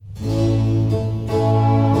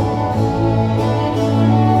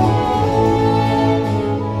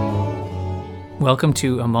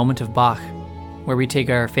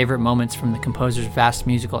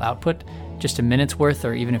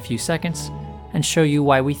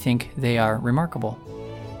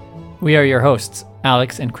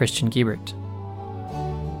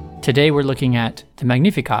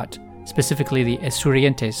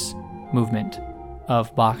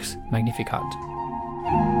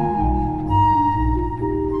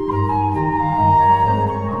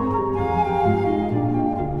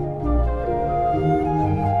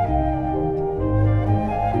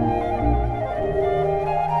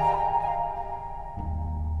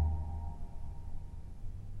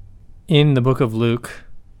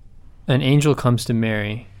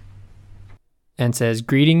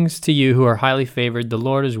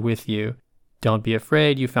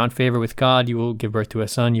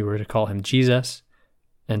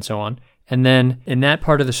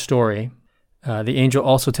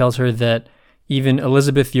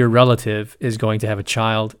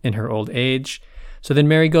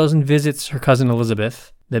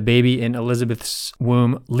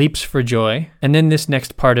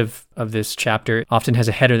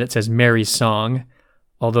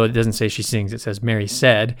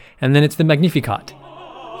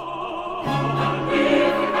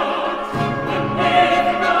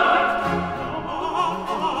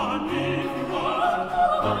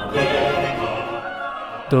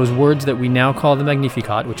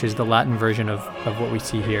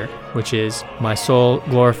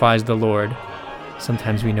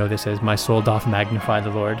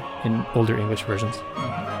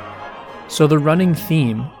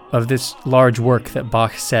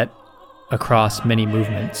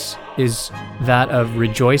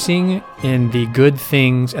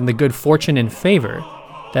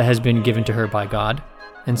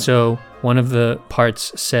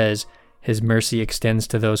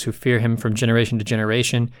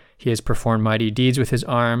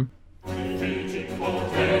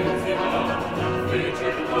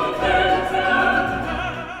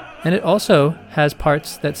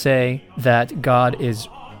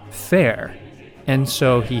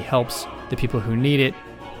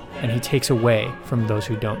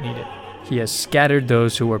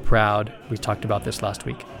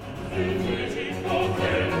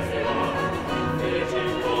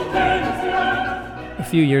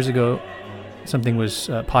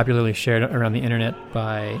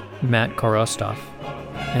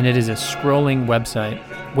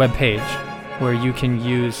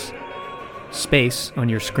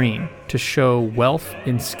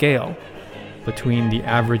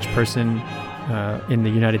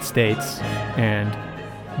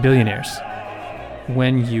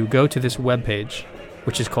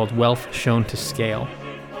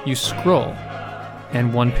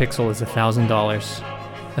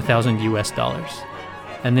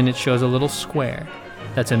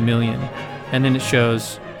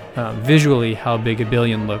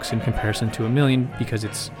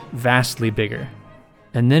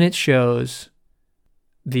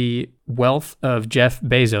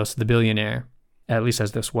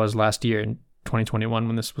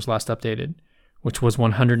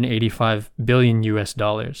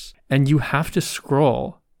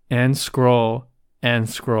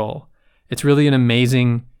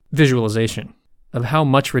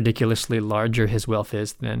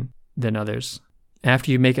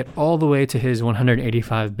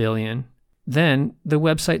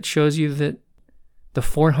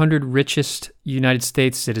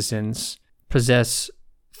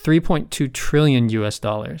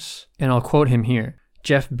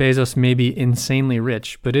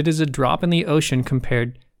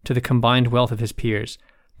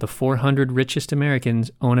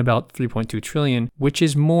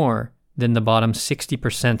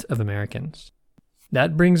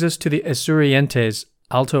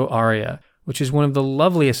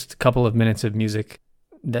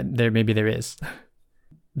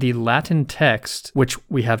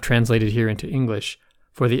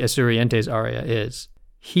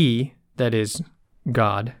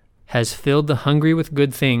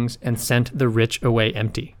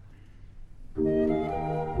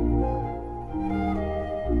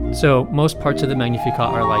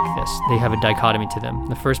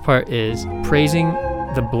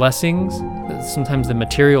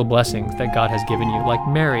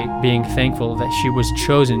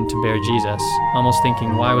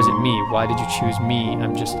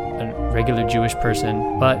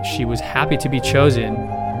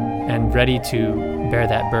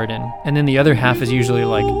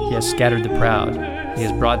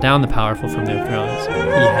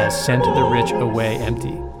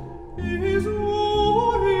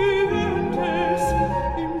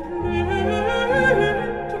Thank you.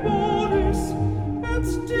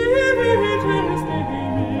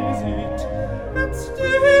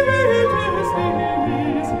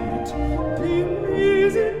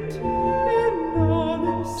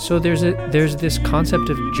 So there's this concept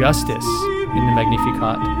of justice in the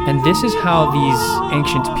Magnificat, and this is how these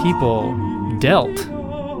ancient people dealt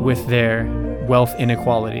with their wealth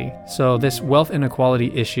inequality. So this wealth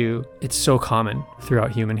inequality issue, it's so common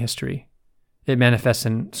throughout human history. It manifests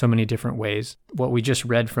in so many different ways. What we just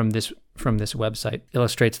read from this website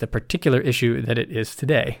illustrates the particular issue that it is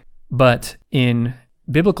today. But in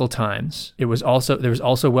biblical times, there was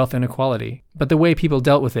also wealth inequality. But the way people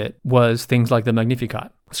dealt with it was things like the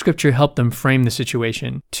Magnificat. Scripture helped them frame the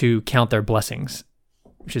situation to count their blessings,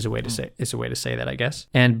 which is a way to say that, I guess.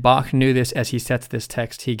 And Bach knew this. As he sets this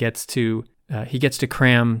text, he gets to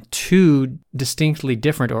cram two distinctly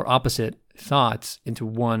different or opposite thoughts into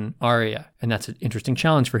one aria, and that's an interesting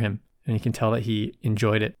challenge for him. And you can tell that he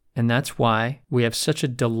enjoyed it, and that's why we have such a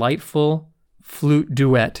delightful flute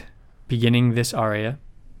duet beginning this aria.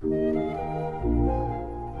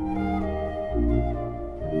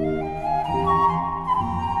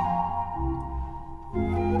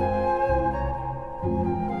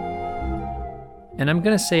 And I'm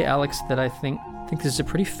going to say, Alex, that I think this is a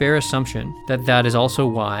pretty fair assumption that is also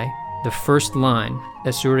why the first line,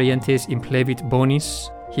 Esurientes implevit bonis,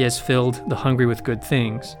 he has filled the hungry with good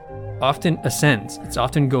things, often ascends. It's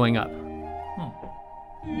often going up.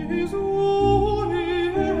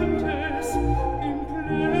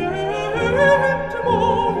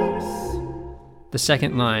 The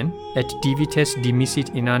second line, et divites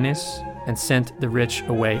dimisit inanes, and sent the rich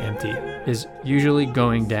away empty, is usually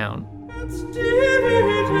going down.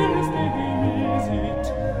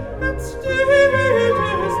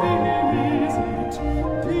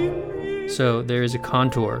 So there is a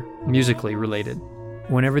contour, musically related.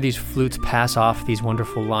 Whenever these flutes pass off these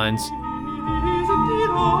wonderful lines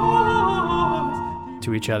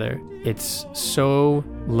to each other, it's so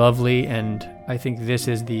lovely, and I think this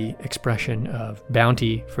is the expression of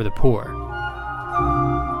bounty for the poor.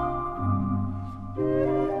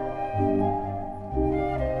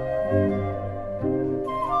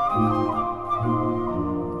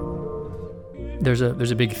 There's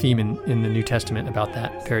a big theme in the New Testament about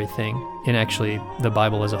that very thing, and actually the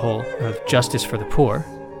Bible as a whole, of justice for the poor,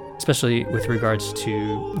 especially with regards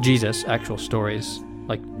to Jesus, actual stories,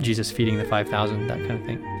 like Jesus feeding the 5,000, that kind of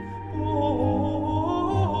thing.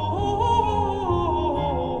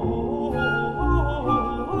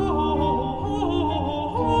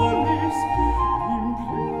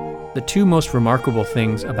 The two most remarkable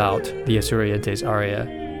things about the Esurientes aria,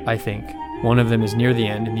 I think, one of them is near the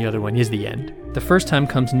end and the other one is the end. The first time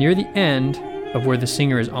comes near the end of where the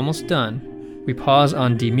singer is almost done. We pause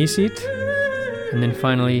on dimisit, and then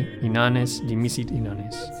finally inanes, dimisit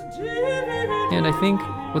inanes. And I think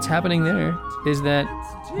what's happening there is that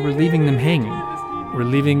we're leaving them hanging. We're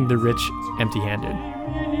leaving the rich empty-handed.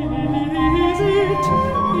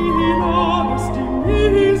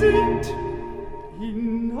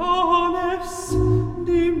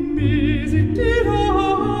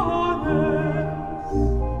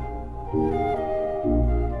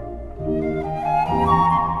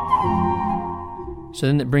 So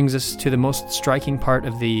then it brings us to the most striking part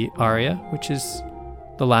of the aria, which is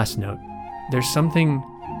the last note. There's something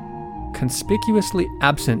conspicuously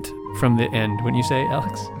absent from the end, wouldn't you say,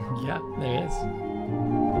 Alex? Yeah, there is.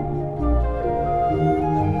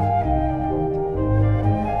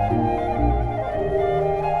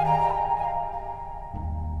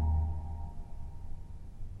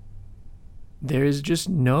 There's just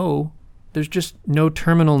no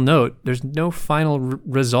terminal note. There's no final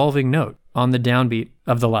resolving note on the downbeat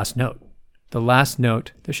of the last note. The last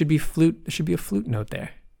note, there should be a flute note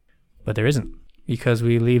there. But there isn't, because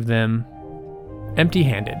we leave them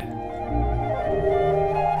empty-handed.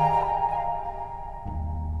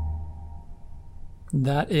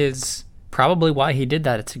 That is probably why he did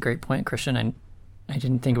that. It's a great point, Christian. I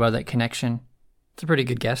didn't think about that connection. It's a pretty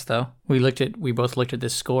good guess, though. We both looked at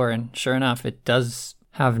this score, and sure enough, it does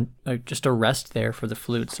have just a rest there for the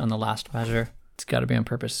flutes on the last measure. It's got to be on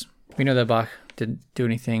purpose. We know that Bach didn't do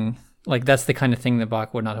anything, like that's the kind of thing that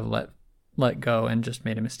Bach would not have let go and just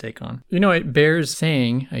made a mistake on. It bears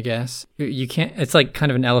saying, I guess, you can't, it's like kind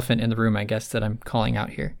of an elephant in the room, I guess, that I'm calling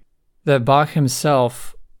out here. That Bach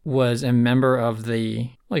himself was a member of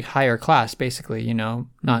the higher class, basically,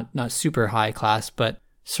 not super high class, but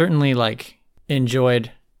certainly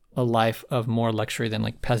enjoyed a life of more luxury than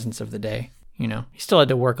peasants of the day. He still had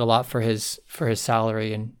to work a lot for his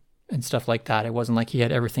salary and stuff like that. It wasn't like he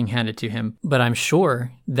had everything handed to him. But I'm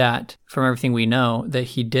sure that from everything we know, that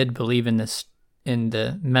he did believe in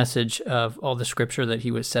the message of all the scripture that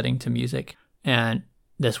he was setting to music. And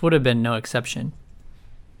this would have been no exception.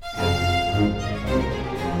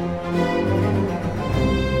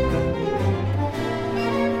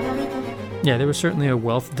 Yeah, there was certainly a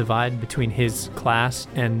wealth divide between his class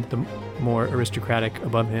and the more aristocratic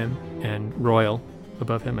above him and royal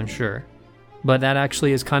above him, I'm sure. But that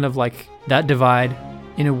actually is kind of like, that divide,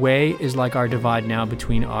 in a way, is like our divide now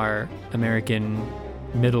between our American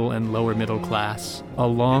middle and lower middle class,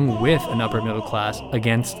 along with an upper middle class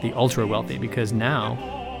against the ultra wealthy, because now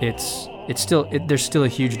there's still a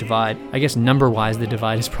huge divide. I guess number-wise, the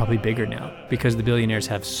divide is probably bigger now because the billionaires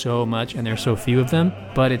have so much and there's so few of them.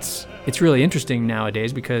 But it's really interesting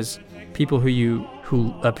nowadays because people who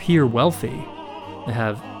appear wealthy, they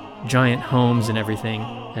have giant homes and everything,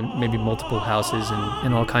 and maybe multiple houses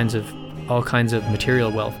and all kinds of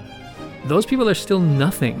material wealth. Those people are still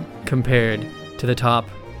nothing compared to the top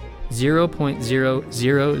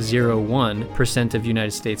 0.0001% of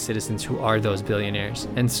United States citizens who are those billionaires.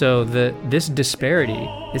 And so this disparity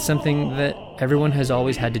is something that everyone has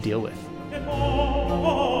always had to deal with.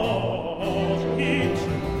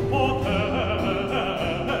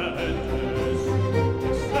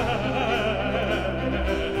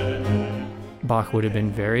 Bach would have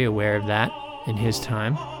been very aware of that in his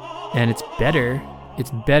time, and it's better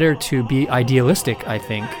to be idealistic, I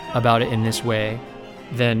think, about it in this way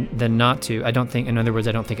than not to. In other words,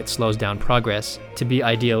 I don't think it slows down progress to be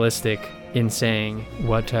idealistic in saying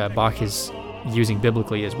what Bach is using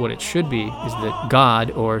biblically is what it should be, is that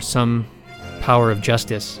God or some power of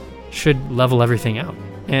justice should level everything out.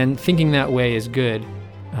 And thinking that way is good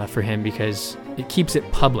for him because it keeps it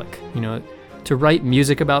public, to write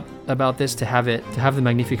music about this, to have the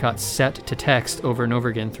Magnificat set to text over and over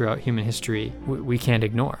again throughout human history, we can't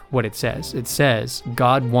ignore what it says. It says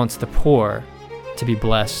God wants the poor to be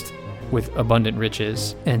blessed with abundant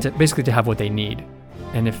riches and basically to have what they need.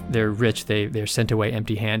 And if they're rich, they're sent away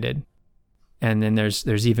empty-handed. And then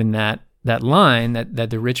there's even that line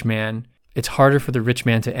that the rich man, it's harder for the rich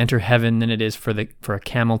man to enter heaven than it is for a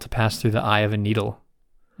camel to pass through the eye of a needle.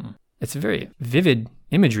 It's a very vivid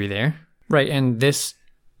imagery there. Right, and this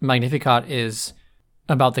Magnificat is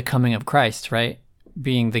about the coming of Christ, right?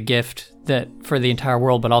 Being the gift that for the entire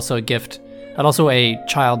world, but also a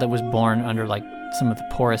child that was born under like some of the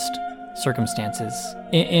poorest circumstances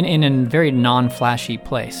in a very non-flashy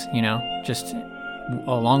place, just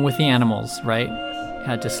along with the animals, right?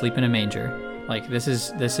 Had to sleep in a manger. Like this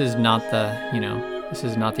is not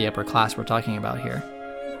the upper class we're talking about here.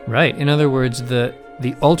 Right. In other words, the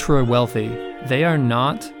ultra wealthy, they are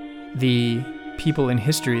not the people in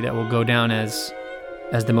history that will go down as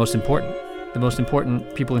the most important. The most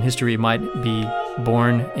important people in history might be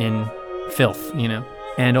born in filth,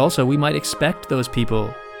 And also we might expect those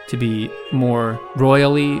people to be more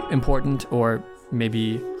royally important or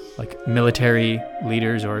maybe like military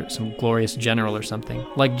leaders or some glorious general or something.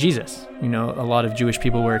 Like Jesus, a lot of Jewish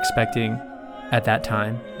people were expecting at that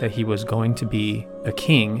time that he was going to be a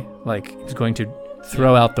king, like he was going to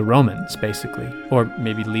throw out the Romans, basically, or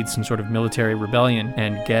maybe lead some sort of military rebellion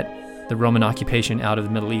and get the Roman occupation out of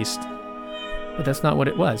the Middle East. But that's not what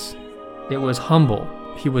it was. It was humble.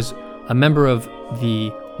 He was a member of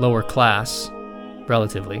the lower class,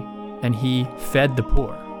 relatively, and he fed the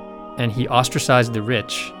poor, and he ostracized the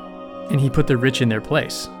rich, and he put the rich in their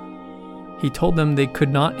place. He told them they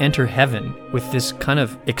could not enter heaven with this kind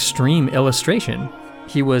of extreme illustration.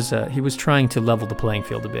 He was trying to level the playing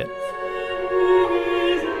field a bit.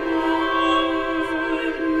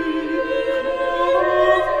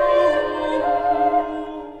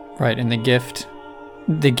 Right, and the gift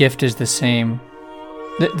is the same.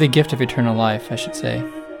 The gift of eternal life, I should say.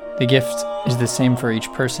 The gift is the same for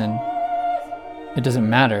each person. It doesn't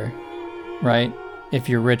matter, right? If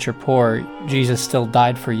you're rich or poor, Jesus still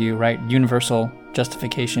died for you, right? Universal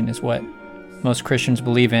justification is what most Christians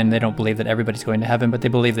believe in. They don't believe that everybody's going to heaven, but they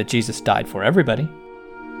believe that Jesus died for everybody.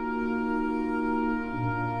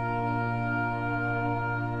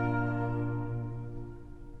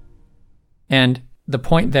 And the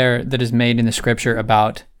point there that is made in the scripture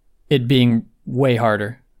about it being way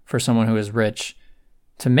harder for someone who is rich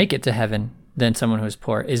to make it to heaven than someone who is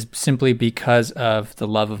poor is simply because of the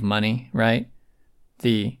love of money, right?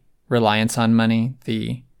 The reliance on money,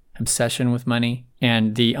 the obsession with money,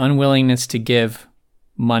 and the unwillingness to give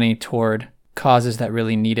money toward causes that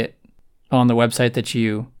really need it. On the website that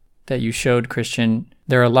you showed, Christian,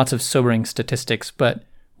 there are lots of sobering statistics, but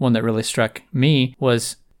one that really struck me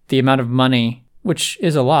was the amount of money, which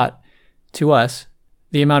is a lot to us,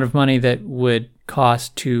 the amount of money that would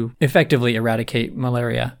cost to effectively eradicate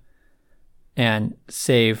malaria and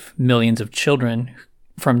save millions of children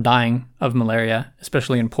from dying of malaria,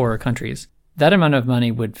 especially in poorer countries. That amount of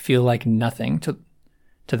money would feel like nothing to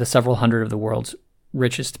the several hundred of the world's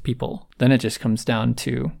richest people. Then it just comes down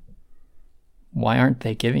to why aren't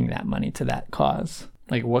they giving that money to that cause?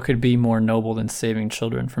 Like, what could be more noble than saving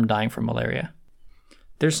children from dying from malaria?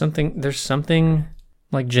 There's something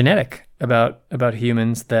like genetic about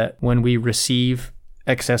humans that when we receive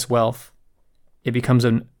excess wealth, it becomes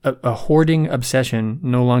a hoarding obsession,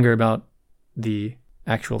 no longer about the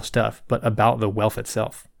actual stuff, but about the wealth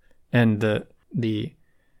itself and the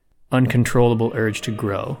uncontrollable urge to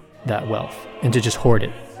grow that wealth and to just hoard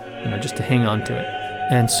it, just to hang on to it.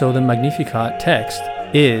 And so the Magnificat text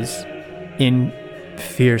is in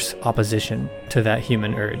fierce opposition to that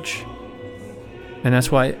human urge. And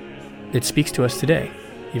that's why it speaks to us today,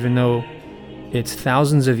 even though it's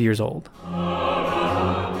thousands of years old.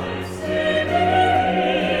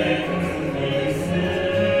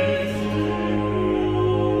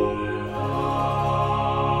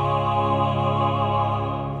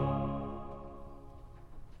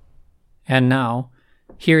 And now,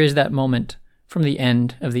 here is that moment from the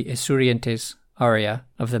end of the Esurientes aria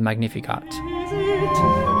of the Magnificat.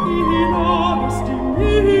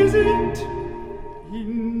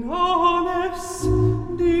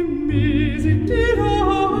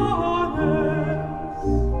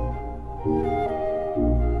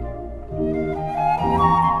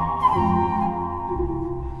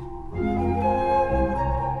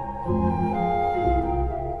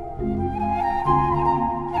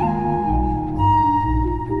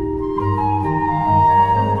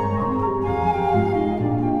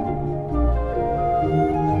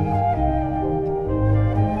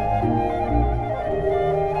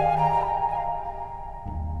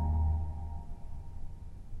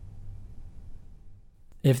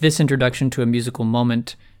 If this introduction to a musical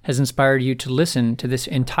moment has inspired you to listen to this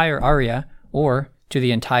entire aria or to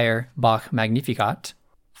the entire Bach Magnificat,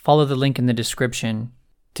 follow the link in the description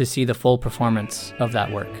to see the full performance of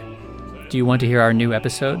that work. Do you want to hear our new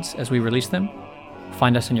episodes as we release them?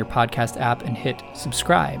 Find us in your podcast app and hit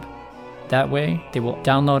subscribe. That way, they will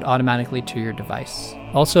download automatically to your device.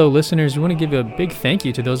 Also, listeners, we want to give a big thank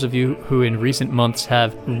you to those of you who in recent months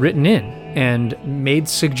have written in and made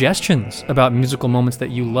suggestions about musical moments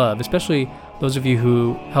that you love, especially those of you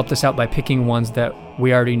who helped us out by picking ones that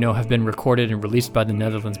we already know have been recorded and released by the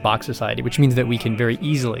Netherlands Bach Society, which means that we can very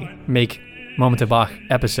easily make Moment of Bach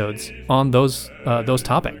episodes on those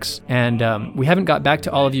topics. And we haven't got back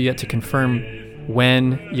to all of you yet to confirm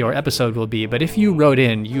when your episode will be, but if you wrote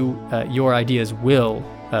in, your ideas will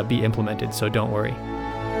be implemented, so don't worry.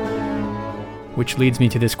 Which leads me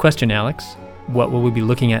to this question, Alex. What will we be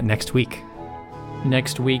looking at next week?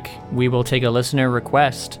 Next week, we will take a listener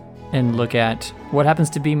request and look at what happens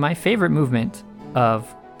to be my favorite movement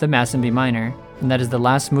of the Mass in B minor, and that is the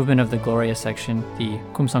last movement of the Gloria section, the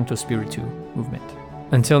Cum Sancto Spiritu movement.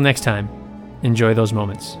 Until next time, enjoy those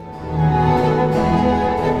moments.